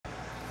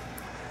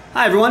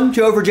Hi everyone,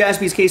 Joe for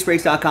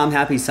jaspyscasebreaks.com.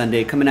 Happy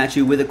Sunday. Coming at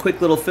you with a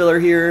quick little filler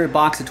here.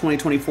 Box of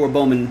 2024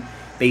 Bowman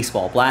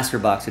Baseball Blaster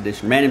Box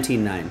Edition. Random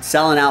Team 9.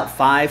 Selling out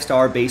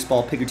 5-star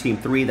baseball. Pick your team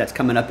 3. That's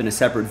coming up in a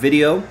separate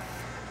video.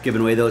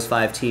 Giving away those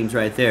 5 teams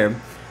right there.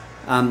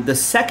 The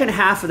second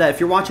half of that, if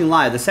you're watching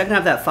live, the second half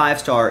of that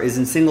 5-star is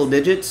in single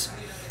digits.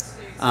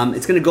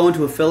 It's going to go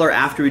into a filler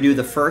after we do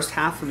the first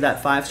half of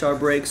that 5-star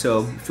break.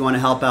 So if you want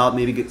to help out,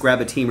 maybe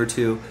grab a team or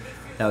two,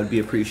 that would be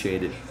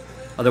appreciated.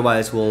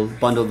 Otherwise, we'll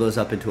bundle those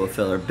up into a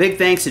filler. Big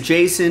thanks to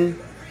Jason,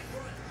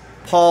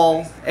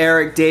 Paul,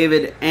 Eric,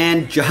 David,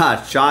 and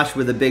Josh. Josh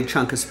with a big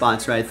chunk of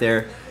spots right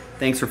there.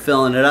 Thanks for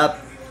filling it up.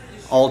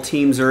 All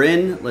teams are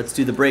in. Let's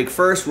do the break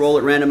first. Roll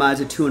it, randomize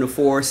it, 2 and a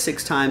 4.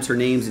 6 times her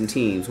names and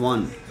teams.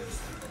 1,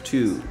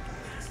 2,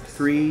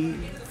 3,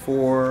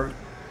 4,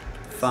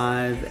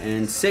 5,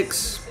 and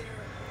 6.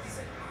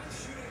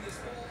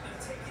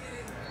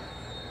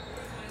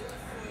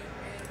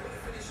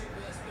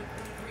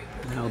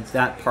 Now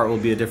that part will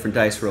be a different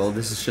dice roll.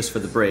 This is just for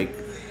the break.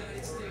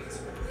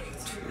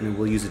 And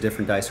we'll use a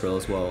different dice roll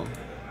as well.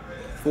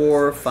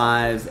 4,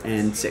 5,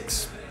 and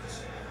 6.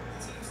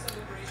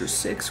 After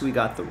 6, we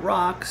got the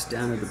Rocks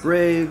down to the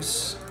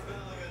Braves.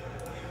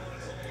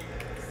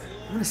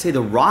 I want to say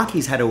the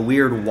Rockies had a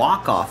weird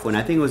walk-off when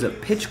I think it was a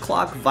pitch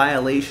clock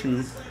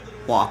violation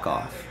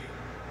walk-off.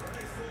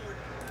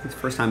 It's the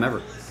first time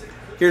ever.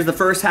 Here's the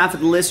first half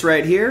of the list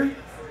right here.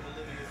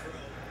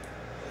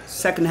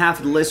 Second half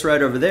of the list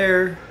right over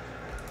there.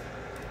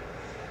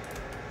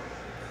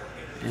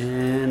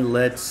 And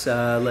let's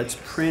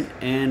print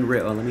and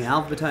rip. Well, let me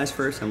alphabetize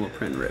first, and we'll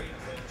print and rip.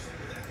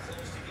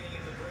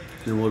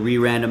 Then we'll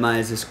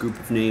re-randomize this group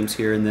of names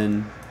here, and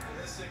then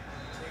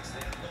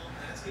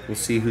we'll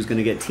see who's going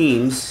to get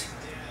teams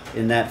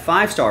in that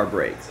 5-star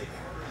break.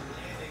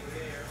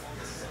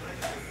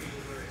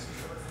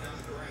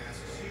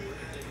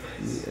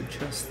 Let me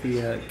adjust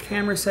the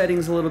camera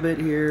settings a little bit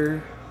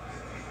here.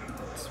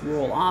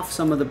 Roll off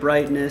some of the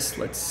brightness.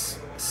 Let's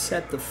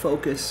set the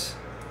focus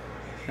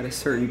at a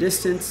certain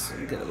distance.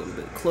 Get a little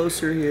bit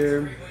closer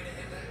here.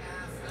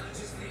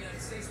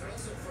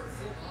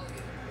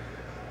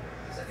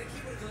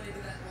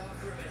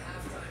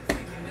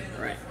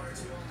 All right.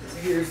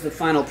 Here's the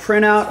final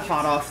printout,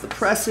 hot off the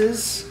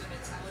presses.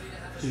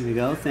 Here we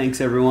go. Thanks,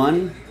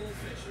 everyone.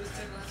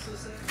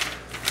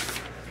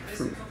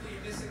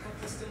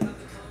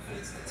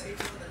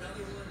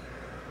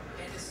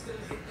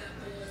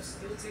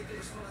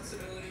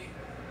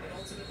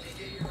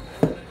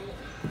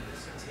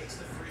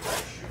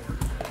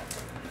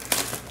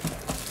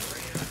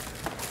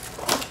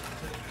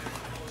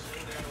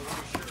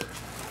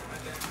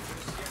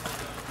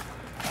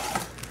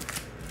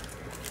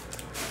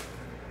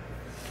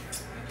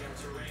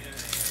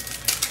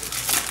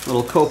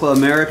 Little Copa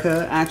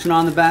America action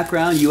on the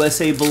background.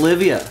 USA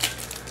Bolivia.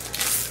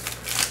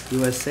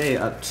 USA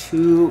up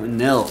 2-0 in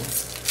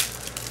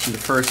the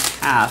first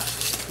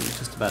half. There's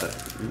just about a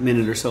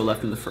minute or so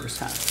left in the first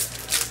half.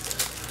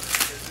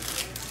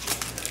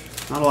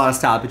 Not a lot of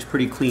stoppage.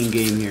 Pretty clean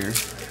game here.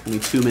 Only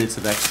 2 minutes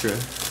of extra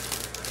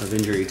of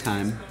injury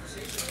time.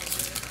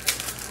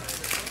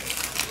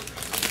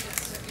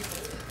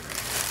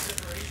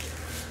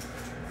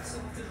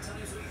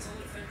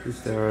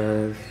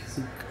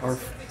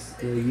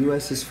 The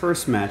U.S.'s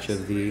first match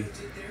of the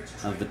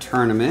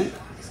tournament.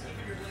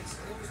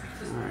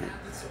 All right.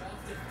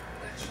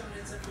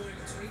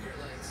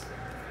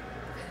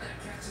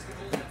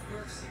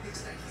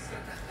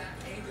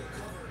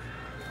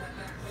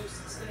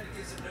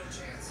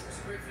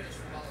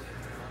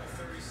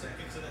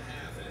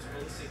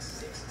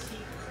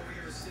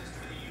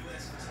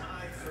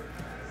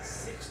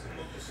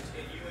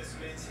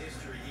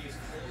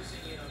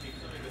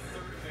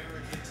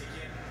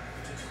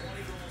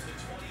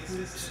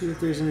 Let's see if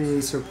there's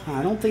any surprise.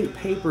 I don't think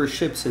paper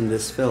ships in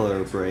this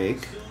filler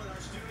break.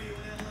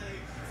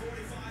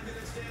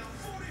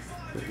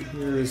 But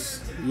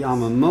here's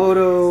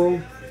Yamamoto.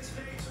 I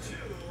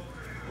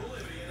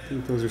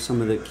think those are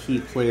some of the key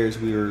players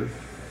we were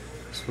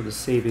sort of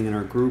saving in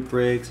our group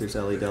breaks. There's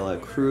Ellie De La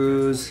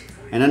Cruz.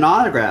 And an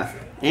autograph.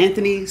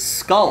 Anthony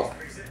Sculp.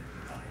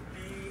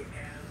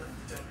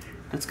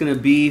 That's going to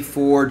be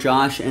for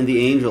Josh and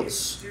the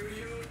Angels.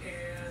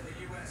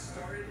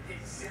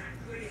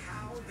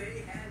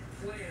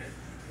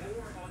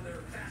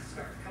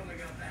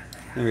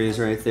 There he is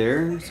right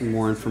there. Some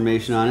more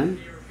information on him.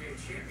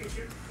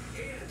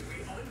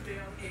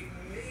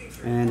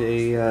 And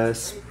a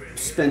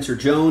Spencer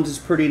Jones is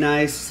pretty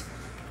nice.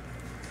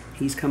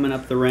 He's coming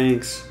up the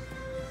ranks.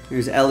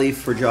 Here's Ellie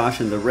for Josh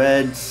and the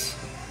Reds.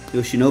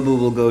 Yoshinobu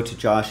will go to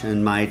Josh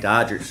and my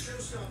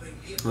Dodgers.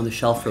 On the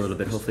shelf for a little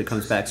bit. Hopefully it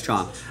comes back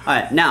strong. All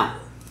right, now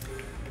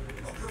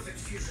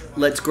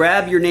let's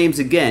grab your names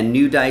again.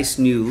 New dice,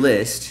 new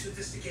list.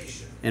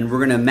 And we're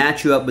going to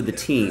match you up with the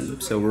team.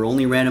 So we're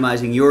only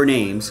randomizing your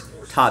names.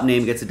 Top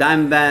name gets a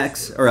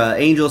Diamondbacks, or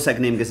Angels,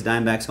 second name gets a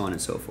Diamondbacks, so on and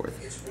so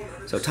forth.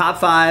 So top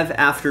 5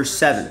 after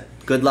 7.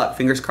 Good luck,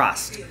 fingers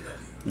crossed.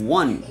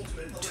 1,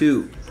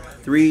 2,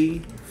 3,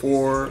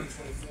 4,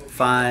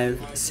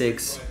 5,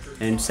 6,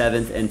 and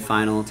 7th and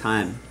final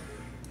time.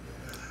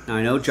 Now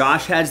I know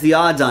Josh has the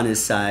odds on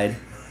his side,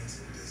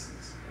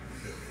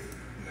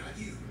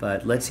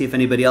 but let's see if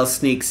anybody else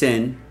sneaks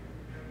in.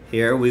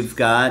 Here we've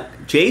got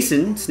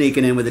Jason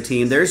sneaking in with the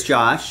team. There's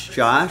Josh,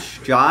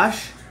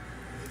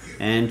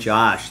 and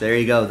Josh. There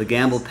you go. The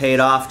gamble paid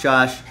off,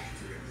 Josh.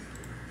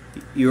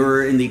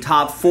 You're in the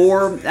top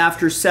 4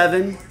 after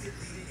 7.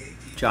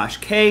 Josh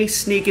K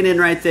sneaking in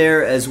right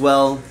there as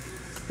well.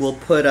 We'll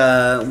put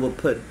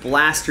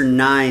Blaster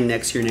 9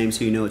 next to your name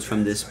so you know it's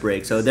from this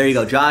break. So there you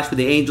go. Josh with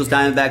the Angels,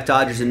 Diamondbacks,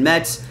 Dodgers, and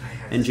Mets,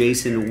 and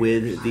Jason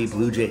with the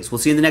Blue Jays. We'll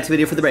see you in the next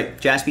video for the break.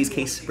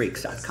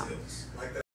 JaspysCaseBreaks.com.